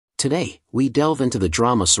Today, we delve into the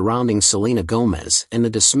drama surrounding Selena Gomez and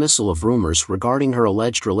the dismissal of rumors regarding her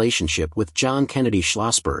alleged relationship with John Kennedy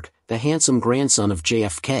Schlossberg, the handsome grandson of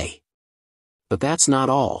JFK. But that's not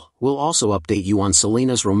all. We'll also update you on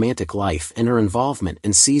Selena's romantic life and her involvement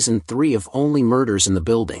in Season 3 of Only Murders in the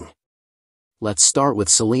Building. Let's start with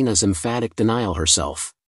Selena's emphatic denial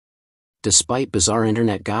herself. Despite bizarre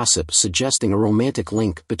internet gossip suggesting a romantic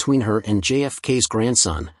link between her and JFK's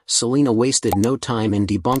grandson, Selena wasted no time in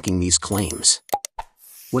debunking these claims.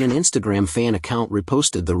 When an Instagram fan account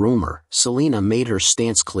reposted the rumor, Selena made her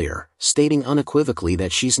stance clear, stating unequivocally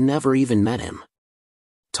that she's never even met him.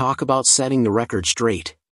 Talk about setting the record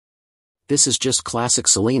straight. This is just classic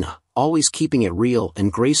Selena, always keeping it real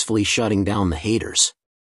and gracefully shutting down the haters.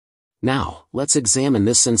 Now, let's examine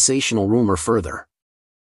this sensational rumor further.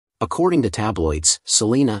 According to tabloids,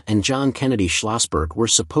 Selena and John Kennedy Schlossberg were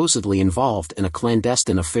supposedly involved in a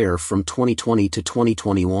clandestine affair from 2020 to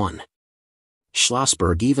 2021.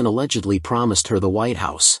 Schlossberg even allegedly promised her the White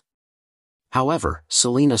House. However,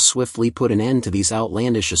 Selena swiftly put an end to these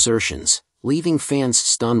outlandish assertions, leaving fans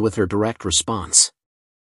stunned with her direct response.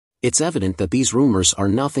 It's evident that these rumors are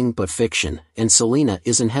nothing but fiction, and Selena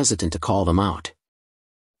isn't hesitant to call them out.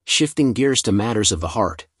 Shifting gears to matters of the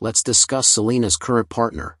heart, let's discuss Selena's current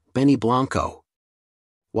partner, Blanco.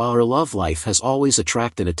 While her love life has always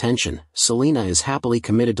attracted attention, Selena is happily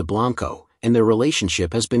committed to Blanco, and their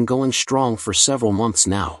relationship has been going strong for several months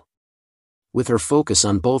now. With her focus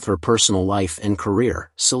on both her personal life and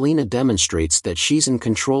career, Selena demonstrates that she's in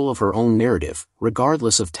control of her own narrative,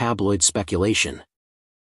 regardless of tabloid speculation.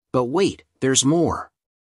 But wait, there's more.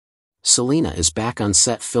 Selena is back on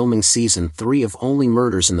set filming Season 3 of Only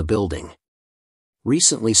Murders in the Building.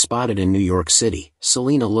 Recently spotted in New York City,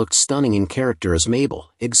 Selena looked stunning in character as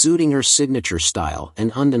Mabel, exuding her signature style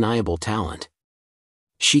and undeniable talent.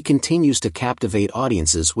 She continues to captivate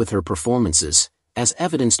audiences with her performances, as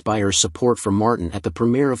evidenced by her support for Martin at the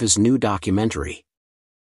premiere of his new documentary.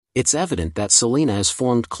 It's evident that Selena has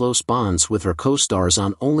formed close bonds with her co-stars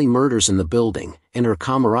on Only Murders in the Building, and her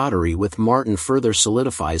camaraderie with Martin further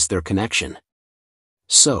solidifies their connection.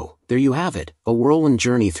 So, there you have it, a whirlwind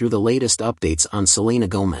journey through the latest updates on Selena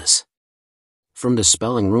Gomez. From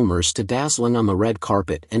dispelling rumors to dazzling on the red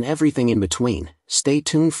carpet and everything in between, stay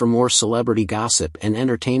tuned for more celebrity gossip and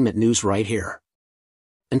entertainment news right here.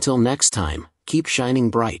 Until next time, keep shining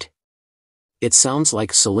bright. It sounds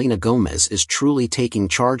like Selena Gomez is truly taking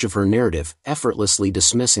charge of her narrative, effortlessly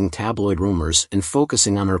dismissing tabloid rumors and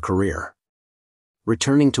focusing on her career.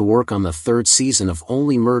 Returning to work on the third season of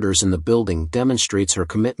Only Murders in the Building demonstrates her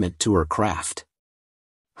commitment to her craft.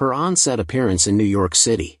 Her on-set appearance in New York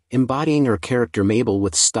City, embodying her character Mabel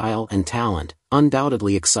with style and talent,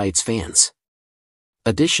 undoubtedly excites fans.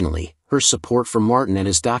 Additionally, her support for Martin at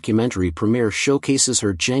his documentary premiere showcases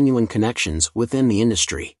her genuine connections within the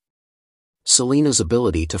industry. Selena's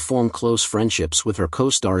ability to form close friendships with her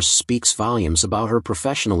co-stars speaks volumes about her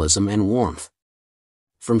professionalism and warmth.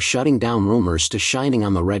 From shutting down rumors to shining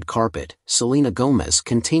on the red carpet, Selena Gomez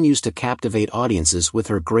continues to captivate audiences with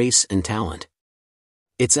her grace and talent.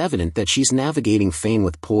 It's evident that she's navigating fame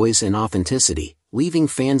with poise and authenticity, leaving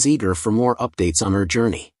fans eager for more updates on her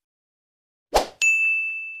journey.